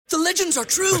The legends are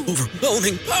true.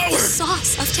 Overwhelming power!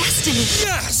 Sauce of destiny.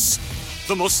 Yes!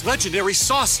 The most legendary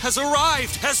sauce has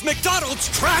arrived as McDonald's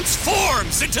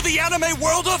transforms into the anime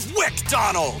world of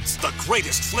WickDonald's. The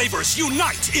greatest flavors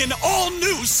unite in all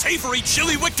new savory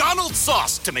chili McDonald's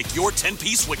sauce to make your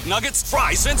 10-piece Wick Nuggets,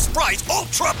 fries, and Sprite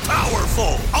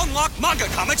ultra-powerful. Unlock manga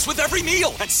comics with every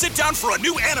meal and sit down for a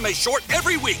new anime short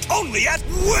every week only at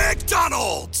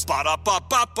WickDonald's.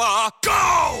 Ba-da-ba-ba-ba,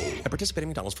 go! At participating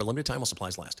McDonald's for a limited time while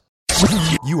supplies last.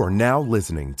 You are now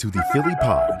listening to the Philly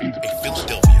Pod, A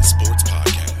Philadelphia sports podcast.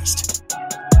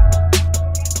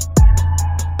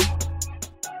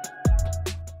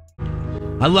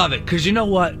 I love it, because you know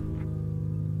what?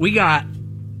 We got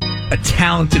a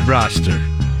talented roster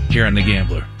here on The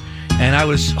Gambler, and I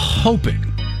was hoping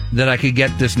that I could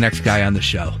get this next guy on the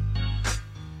show.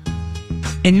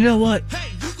 And you know what?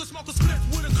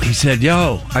 He said,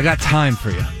 yo, I got time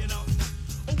for you.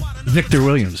 Victor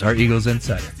Williams, our Eagles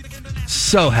insider.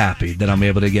 So happy that I'm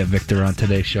able to get Victor on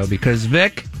today's show, because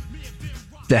Vic,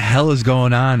 the hell is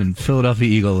going on in Philadelphia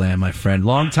Eagle land, my friend?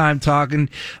 Long time talking.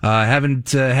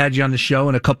 Haven't had you on the show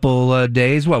in a couple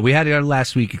days. Well, we had you on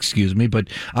last week, excuse me, but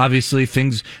obviously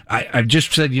things, I've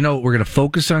just said, you know, we're going to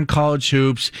focus on college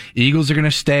hoops. Eagles are going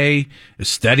to stay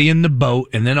steady in the boat,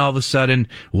 and then all of a sudden,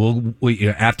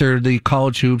 after the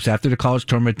college hoops, after the college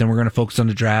tournament, then we're going to focus on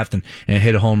the draft and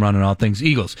hit a home run on all things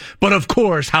Eagles. But of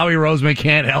course, Howie Roseman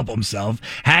can't help himself.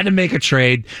 Had to make a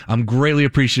trade. I'm greatly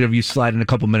appreciative of you sliding a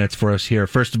couple minutes for us here.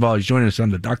 First of all, he's joining us on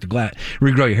the Dr. Glatt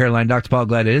Regrow Your Hairline. Dr. Paul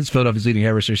Glatt is Philadelphia's leading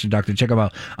hair restoration doctor. Check him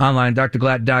out online,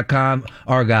 drglatt.com.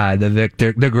 Our guy,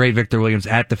 the great Victor Williams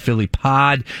at the Philly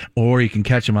Pod, or you can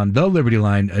catch him on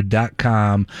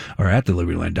thelibertyline.com or at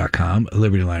thelibertyline.com.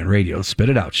 Liberty Line Radio. Spit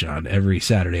it out, Sean, every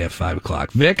Saturday at 5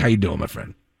 o'clock. Vic, how you doing, my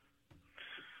friend?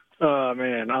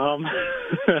 Man, I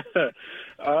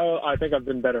think I've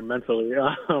been better mentally.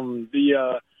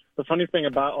 The funny thing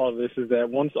about all this is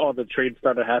that once all the trades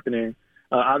started happening,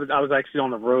 I was actually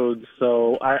on the road,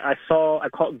 so I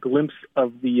caught a glimpse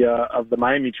of the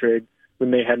Miami trade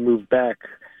when they had moved back.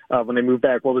 When they moved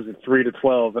back, what was it,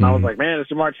 3-12? And I was like, man,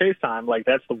 it's Ja'Marr Chase time. Like,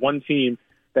 that's the one team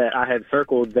that I had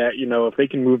circled that, you know, if they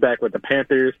can move back with the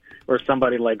Panthers or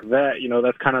somebody like that, you know,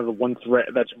 that's kind of the one threat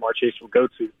that Ja'Marr Chase will go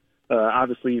to.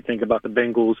 Obviously, you think about the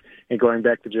Bengals and going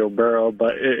back to Joe Burrow,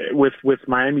 but with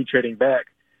Miami trading back,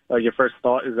 your first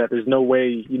thought is that there's no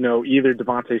way, you know, either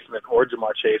Devontae Smith or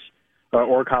Ja'Marr Chase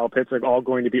or Kyle Pitts are all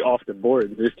going to be off the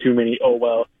board. There's too many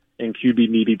OL and QB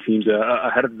needy teams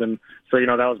ahead of them. So, you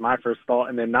know, that was my first thought.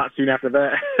 And then not soon after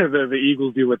that, the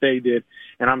Eagles do what they did.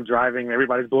 And I'm driving.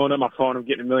 Everybody's blowing up my phone. I'm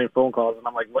getting a million phone calls. And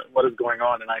I'm like, what is going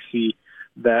on? And I see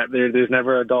that there's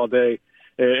never a dull day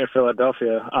in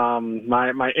Philadelphia.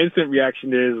 My instant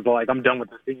reaction is, like, I'm done with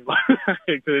this team.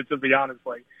 to be honest,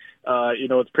 like, you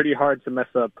know, it's pretty hard to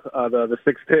mess up the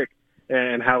sixth pick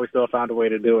and how we still found a way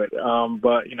to do it.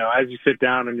 But, you know, as you sit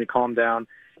down and you calm down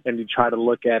and you try to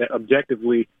look at it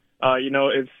objectively, you know,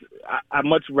 I'd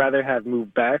much rather have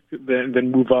moved back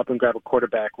than move up and grab a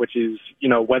quarterback, which is, you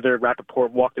know, whether Rappaport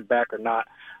walked it back or not,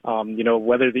 you know,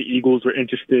 whether the Eagles were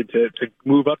interested to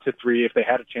move up to 3 if they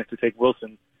had a chance to take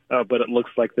Wilson. But it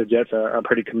looks like the Jets are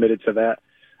pretty committed to that.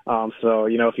 So,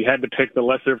 you know, if you had to pick the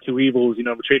lesser of two evils, you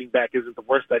know, trading back isn't the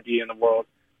worst idea in the world.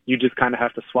 You just kind of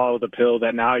have to swallow the pill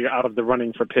that now you're out of the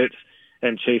running for Pitts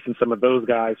and chasing some of those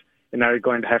guys. And now you're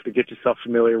going to have to get yourself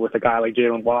familiar with a guy like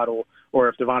Jalen Waddle, or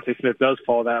if Devontae Smith does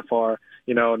fall that far,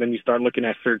 you know, then you start looking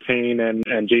at Surtain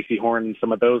and J.C. Horn and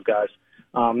some of those guys.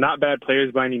 Not bad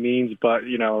players by any means, but,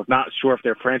 you know, not sure if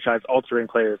they're franchise-altering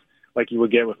players like you would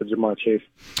get with a Ja'Marr Chase.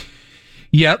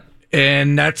 Yep.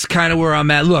 And that's kind of where I'm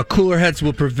at. Look, cooler heads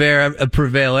will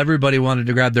prevail. Everybody wanted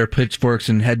to grab their pitchforks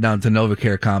and head down to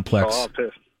NovaCare Complex. Oh, I was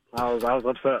pissed. I was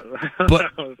upset.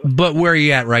 But where are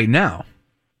you at right now?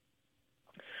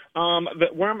 Where I'm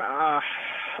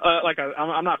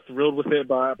not thrilled with it,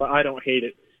 but I don't hate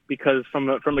it, because from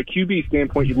a QB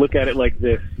standpoint, you look at it like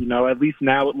this. You know, at least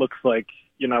now it looks like,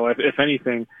 you know, if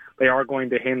anything, they are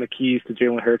going to hand the keys to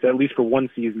Jalen Hurts at least for one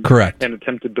season. Correct. And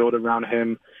attempt to build around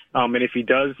him. And if he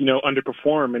does, you know,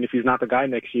 underperform, and if he's not the guy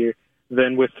next year,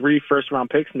 then with 3 first-round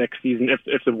picks next season,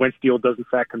 if the Wentz deal does in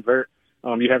fact convert,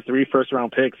 you have 3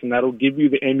 first-round picks, and that'll give you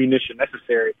the ammunition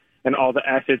necessary and all the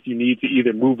assets you need to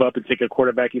either move up and take a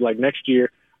quarterback you like next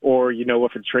year, or, you know,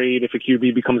 if a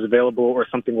QB becomes available or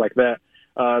something like that.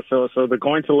 So they're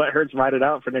going to let Hurts ride it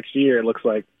out for next year, it looks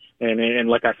like. And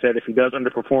like I said, if he does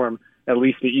underperform, at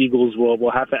least the Eagles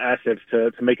will have the assets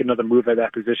to make another move at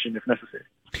that position if necessary.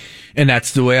 And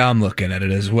that's the way I'm looking at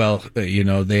it as well.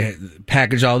 They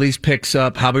package all these picks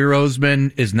up. Howie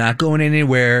Roseman is not going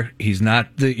anywhere. He's not,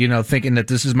 thinking that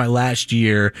this is my last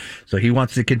year. So he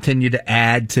wants to continue to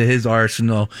add to his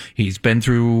arsenal. He's been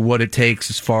through what it takes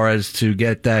as far as to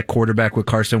get that quarterback with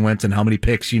Carson Wentz and how many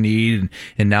picks you need.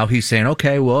 And now he's saying,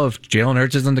 okay, well, if Jalen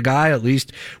Hurts isn't the guy, at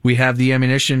least we have the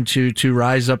ammunition to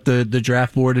rise up the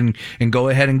draft board and go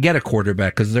ahead and get a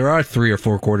quarterback, because there are 3 or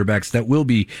 4 quarterbacks that will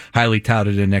be highly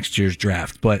touted in next year's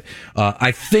draft. But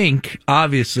I think,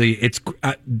 obviously, it's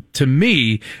to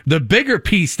me, the bigger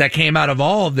piece that came out of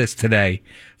all of this today,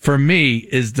 for me,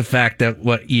 is the fact that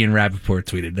what Ian Rappaport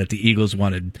tweeted, that the Eagles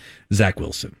wanted Zach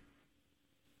Wilson.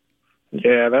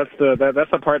 Yeah, that's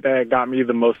the part that got me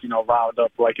the most, riled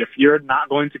up. Like, if you're not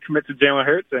going to commit to Jalen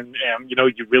Hurts and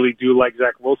you really do like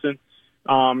Zach Wilson,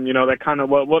 that kind of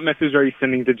what message are you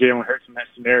sending to Jalen Hurts in that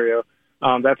scenario?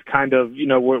 That's kind of,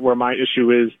 where my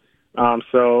issue is.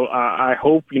 So I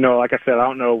hope, like I said, I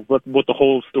don't know what the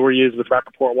whole story is with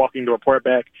Rappaport walking to report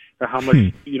back, or how much,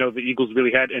 the Eagles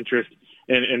really had interest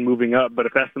in moving up. But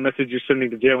if that's the message you're sending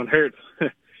to Jalen Hurts,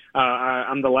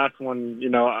 I'm the last one,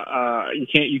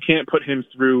 you can't put him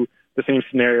through the same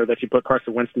scenario that you put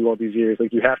Carson Wentz through all these years.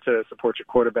 Like, you have to support your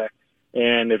quarterback.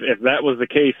 And if that was the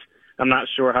case, I'm not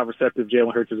sure how receptive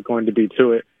Jalen Hurts is going to be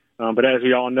to it. But as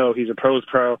we all know, he's a pro's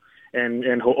pro. And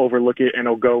he'll overlook it, and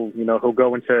he'll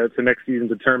go into next season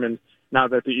determined, now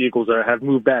that the Eagles have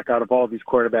moved back out of all these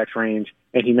quarterbacks range,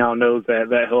 and he now knows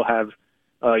that he'll have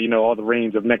all the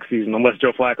reins of next season, unless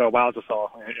Joe Flacco wows us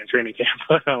all in training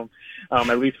camp. But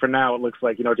at least for now, it looks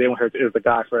like Jalen Hurts is the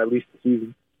guy for at least the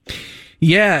season.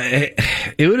 Yeah,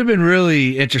 it would have been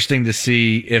really interesting to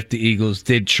see if the Eagles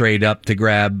did trade up to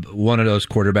grab one of those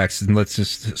quarterbacks. And let's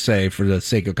just say, for the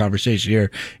sake of conversation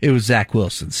here, it was Zach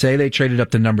Wilson. Say they traded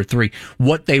up to number 3,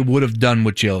 what they would have done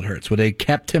with Jalen Hurts. Would they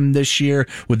kept him this year?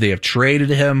 Would they have traded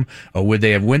him? Or would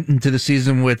they have went into the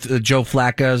season with Joe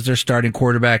Flacco as their starting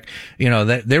quarterback?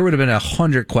 There would have been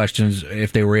 100 questions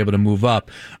if they were able to move up.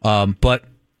 But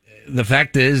the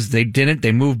fact is, they didn't.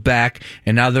 They moved back,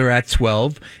 and now they're at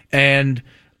 12. And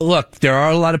look, there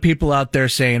are a lot of people out there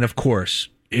saying, of course,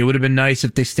 it would have been nice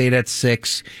if they stayed at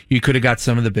 6. You could have got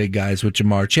some of the big guys with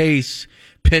Jamar Chase.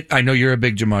 Pitt, I know you're a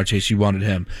big Jamar Chase. You wanted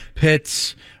him.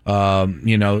 Pitts,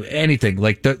 anything.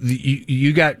 Like,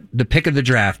 you got the pick of the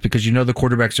draft, because the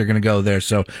quarterbacks are going to go there.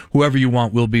 So whoever you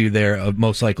want will be there,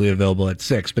 most likely available at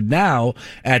 6. But now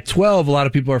at 12, a lot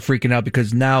of people are freaking out,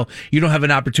 because now you don't have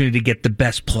an opportunity to get the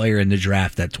best player in the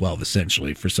draft at 12,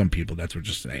 essentially. For some people, that's what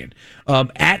you're saying.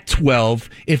 At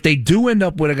 12, if they do end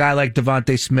up with a guy like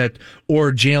Devontae Smith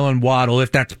or Jalen Waddle,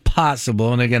 if that's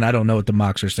possible, and again, I don't know what the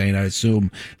mocks are saying. I assume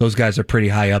those guys are pretty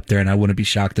high up there, and I wouldn't be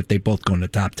shocked if they both go in the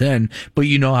top 10. But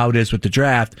how it is with the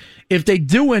draft. If they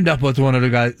do end up with one of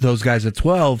those guys at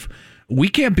 12, we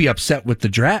can't be upset with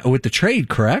the trade,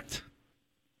 correct?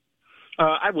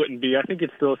 I wouldn't be. I think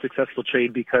it's still a successful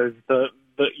trade, because the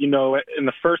in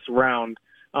the first round,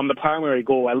 the primary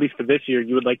goal, at least for this year,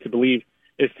 you would like to believe,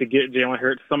 is to get Jalen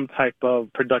Hurts some type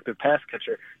of productive pass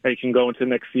catcher that he can go into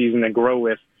next season and grow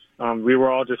with. We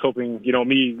were all just hoping,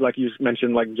 me, like you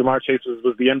mentioned, like Jamar Chase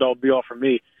was the end all be all for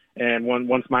me. And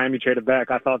once Miami traded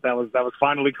back, I thought that was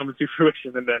finally coming to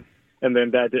fruition, and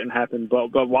then that didn't happen.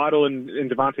 But Waddle and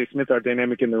Devontae Smith are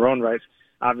dynamic in their own rights.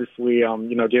 Obviously,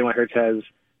 Jalen Hurts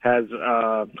has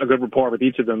a good rapport with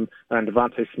each of them, and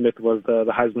Devontae Smith was the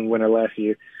Heisman winner last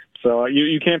year. So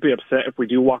you can't be upset if we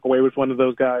do walk away with one of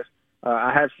those guys.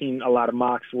 I have seen a lot of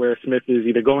mocks where Smith is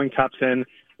either going top 10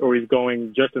 or he's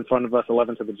going just in front of us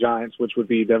 11 to the Giants, which would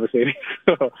be devastating.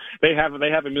 So they have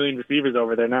a million receivers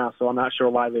over there now, so I'm not sure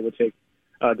why they would take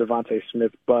Devontae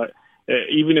Smith. But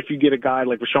even if you get a guy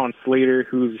like Rashawn Slater,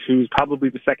 who's probably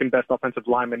the second best offensive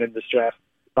lineman in this draft,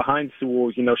 behind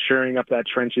Sewell, shoring up that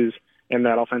trenches and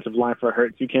that offensive line for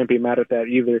Hurts, you can't be mad at that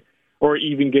either. Or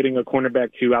even getting a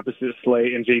cornerback to opposite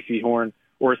Slay and J.C. Horn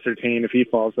or Surtain if he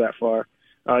falls that far.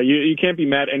 You can't be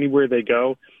mad anywhere they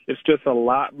go. It's just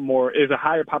a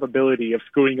higher probability of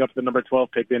screwing up the number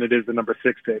 12 pick than it is the number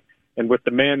 6 pick. And with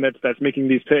the man that's making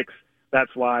these picks,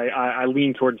 that's why I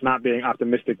lean towards not being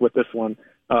optimistic with this one.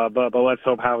 But let's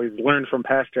hope how he's learned from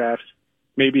past drafts.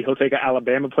 Maybe he'll take an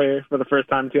Alabama player for the first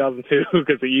time in 2002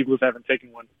 because the Eagles haven't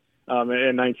taken one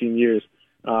in 19 years.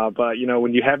 But,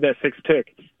 when you have that 6th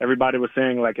pick, everybody was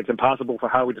saying, like, it's impossible for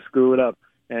Howie to screw it up.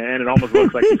 And it almost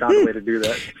looks like he found a way to do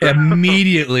that.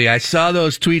 Immediately, I saw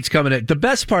those tweets coming in. The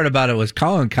best part about it was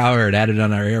Colin Cowherd added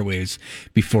on our airwaves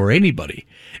before anybody.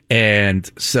 And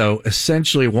so,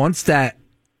 essentially, once that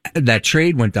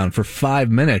trade went down for 5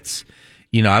 minutes,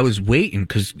 I was waiting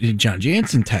because John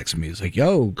Jansen texted me. He's like,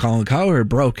 yo, Colin Cowherd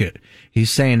broke it.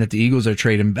 He's saying that the Eagles are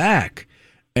trading back.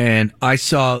 And I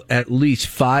saw at least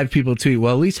 5 people tweet,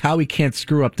 well, at least Howie can't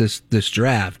screw up this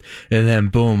draft. And then,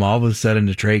 boom, all of a sudden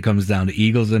the trade comes down. The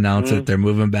Eagles announce that they're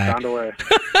moving back. Found a way.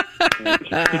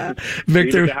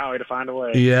 Victor Howie to find a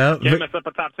way. Yeah. Can't mess up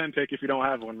a top 10 pick if you don't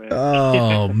have one, man.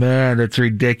 Oh, man, that's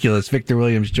ridiculous. Victor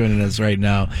Williams joining us right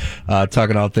now,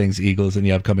 talking all things Eagles and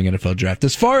the upcoming NFL draft.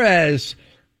 As far as,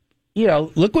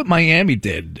 look what Miami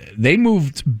did. They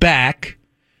moved back.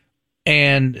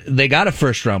 And they got a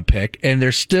first-round pick, and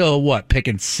they're still,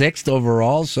 picking 6th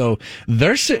overall? So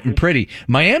they're sitting pretty.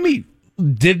 Miami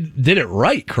did it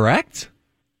right, correct?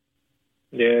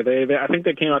 Yeah, I think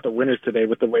they came out the winners today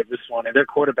with the way this one. And their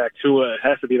quarterback, Tua,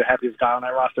 has to be the happiest guy on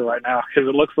that roster right now because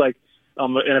it looks like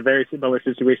in a very similar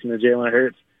situation to Jalen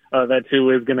Hurts, that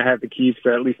Tua is going to have the keys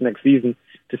for at least next season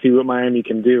to see what Miami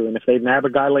can do. And if they nab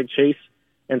a guy like Chase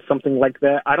and something like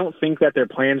that, I don't think that their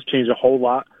plans change a whole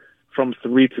lot from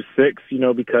 3 to 6,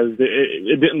 because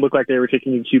it didn't look like they were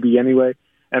taking a QB anyway,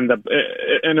 and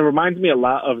it reminds me a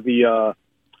lot of the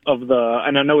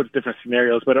and I know it's different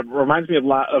scenarios, but it reminds me a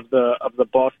lot of the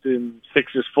Boston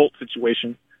Sixers Fultz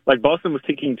situation. Like Boston was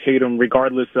taking Tatum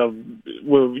regardless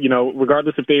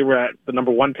if they were at the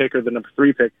number 1 pick or the number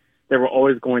 3 pick, they were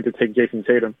always going to take Jason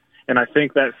Tatum, and I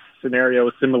think that scenario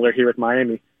is similar here with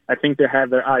Miami. I think they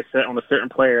have their eyes set on a certain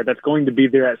player that's going to be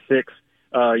there at 6.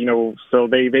 So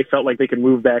they felt like they could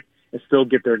move back and still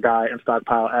get their guy and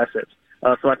stockpile assets.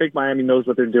 So I think Miami knows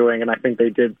what they're doing, and I think they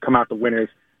did come out the winners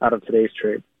out of today's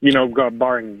trade,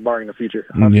 barring the future.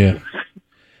 Yeah.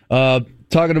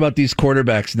 Talking about these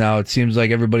quarterbacks now, it seems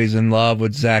like everybody's in love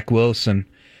with Zach Wilson.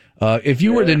 If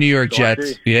you were the New York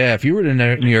Jets, if you were the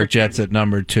New York Jets at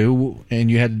number 2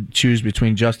 and you had to choose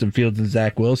between Justin Fields and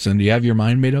Zach Wilson, do you have your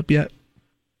mind made up yet?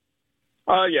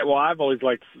 Yeah, well, I've always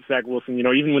liked Zach Wilson,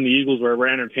 even when the Eagles were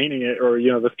entertaining it or,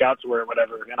 the scouts were or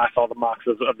whatever, and I saw the mocks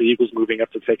of the Eagles moving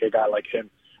up to take a guy like him.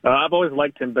 I've always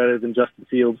liked him better than Justin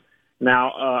Fields.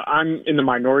 Now, I'm in the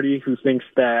minority who thinks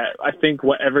that I think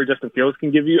whatever Justin Fields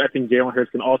can give you, I think Jalen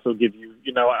Hurts can also give you.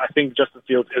 I think Justin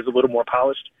Fields is a little more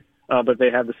polished, but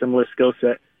they have a similar skill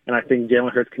set, and I think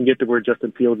Jalen Hurts can get to where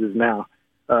Justin Fields is now.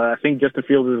 I think Justin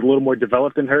Fields is a little more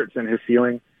developed than Hurts, and his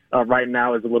ceiling right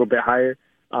now is a little bit higher.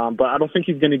 But I don't think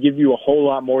he's going to give you a whole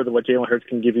lot more than what Jalen Hurts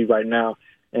can give you right now.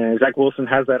 And Zach Wilson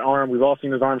has that arm. We've all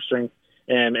seen his arm strength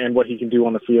and what he can do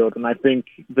on the field. And I think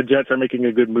the Jets are making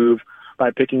a good move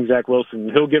by picking Zach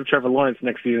Wilson. He'll give Trevor Lawrence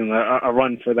next season a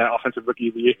run for that Offensive Rookie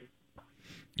of the Year.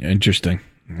 Interesting.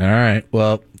 All right.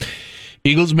 Well,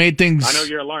 Eagles made things. I know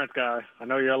you're a Lawrence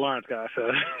guy. So.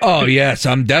 Oh yes,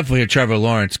 I'm definitely a Trevor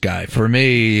Lawrence guy. For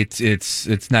me,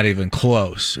 it's not even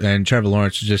close. And Trevor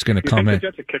Lawrence is just going to come in.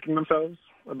 The Jets are kicking themselves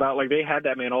about they had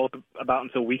that man all about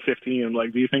until week 15.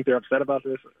 Do you think they're upset about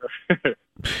this?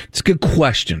 It's a good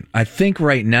question. I think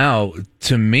right now,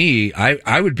 to me,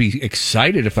 I would be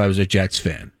excited if I was a Jets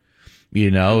fan.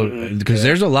 Because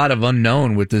there's a lot of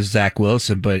unknown with this Zach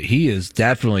Wilson, but he is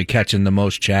definitely catching the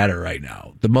most chatter right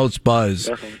now. The most buzz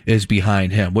is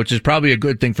behind him, which is probably a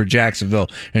good thing for Jacksonville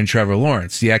and Trevor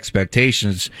Lawrence. The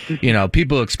expectations,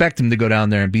 people expect him to go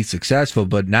down there and be successful,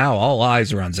 but now all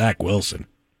eyes are on Zach Wilson.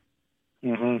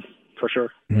 Mm-hmm. For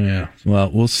sure. Yeah. Well,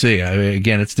 we'll see.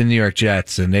 Again, it's the New York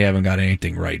Jets, and they haven't got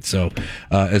anything right. So,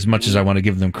 as much as I want to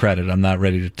give them credit, I'm not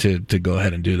ready to go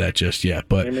ahead and do that just yet.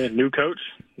 But new coach,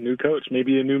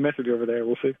 maybe a new message over there.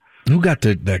 We'll see. Who got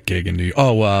that gig in New York?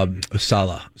 Oh,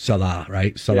 Salah,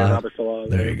 right? Salah. Yeah, Robert Salah.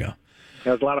 There you go.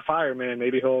 There's a lot of fire, man.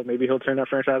 Maybe he'll turn that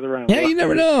franchise around. Yeah, you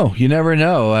never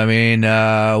know. I mean,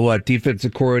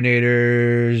 defensive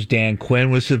coordinators? Dan Quinn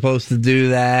was supposed to do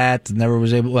that. Never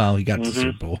was able. Well, he got to the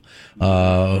Super Bowl.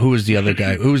 Who was the other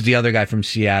guy? Who was the other guy from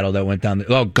Seattle that went down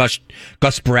there? Oh, Gus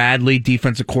Bradley,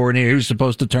 defensive coordinator. He was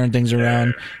supposed to turn things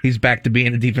around. He's back to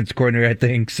being a defensive coordinator, I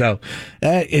think. So,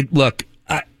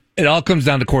 it all comes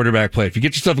down to quarterback play. If you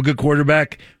get yourself a good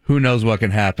quarterback, who knows what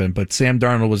can happen. But Sam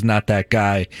Darnold was not that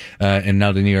guy, and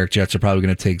now the New York Jets are probably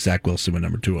going to take Zach Wilson with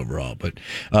number 2 overall. But,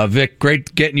 Vic,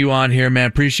 great getting you on here, man.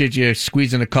 Appreciate you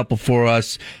squeezing a couple for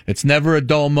us. It's never a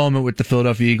dull moment with the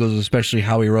Philadelphia Eagles, especially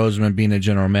Howie Roseman being the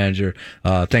general manager.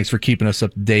 Thanks for keeping us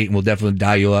up to date, and we'll definitely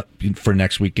dial you up for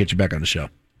next week, get you back on the show.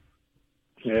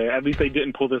 Yeah, at least they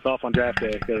didn't pull this off on draft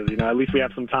day because, at least we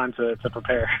have some time to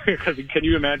prepare. Because can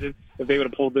you imagine if they would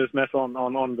have pulled this mess on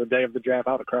the day of the draft?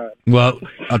 I would have cried. Well,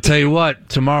 I'll tell you what,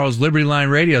 tomorrow's Liberty Line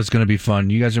Radio is going to be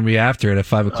fun. You guys are going to be after it at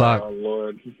 5 o'clock. Oh, Lord.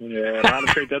 Lord. Yeah, a lot of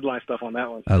trade deadline stuff on that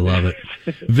one. I love it.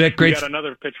 Vic, great. We got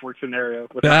another pitchfork scenario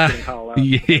without getting Kyle out.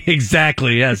 Yeah,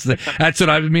 exactly, yes. That's what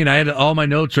I mean. I had all my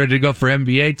notes ready to go for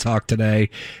NBA talk today,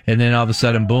 and then all of a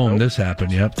sudden, boom, this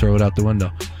happened. Yep, throw it out the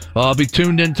window. Well, I'll be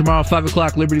tuned in tomorrow, 5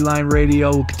 o'clock, Liberty Line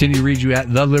Radio. We'll continue to read you at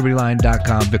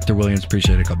thelibertyline.com. Victor Williams,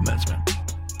 appreciate it. A couple minutes, man.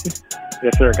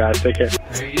 Yes, sir, guys. Take care.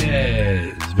 There he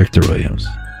is, Victor Williams.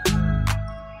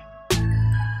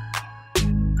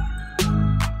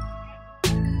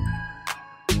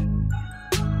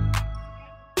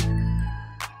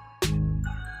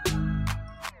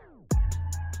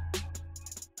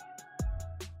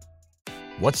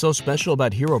 What's so special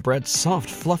about Hero Bread's soft,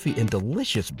 fluffy, and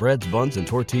delicious breads, buns, and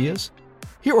tortillas?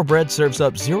 Hero Bread serves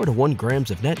up 0 to 1 grams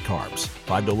of net carbs,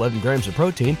 5 to 11 grams of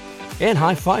protein, and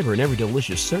high fiber in every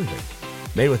delicious serving.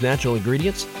 Made with natural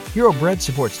ingredients, Hero Bread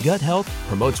supports gut health,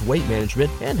 promotes weight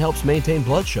management, and helps maintain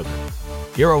blood sugar.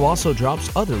 Hero also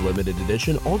drops other limited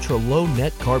edition ultra-low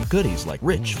net carb goodies like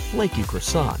rich, flaky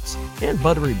croissants and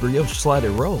buttery brioche slider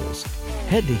rolls.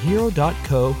 Head to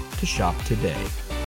hero.co to shop today.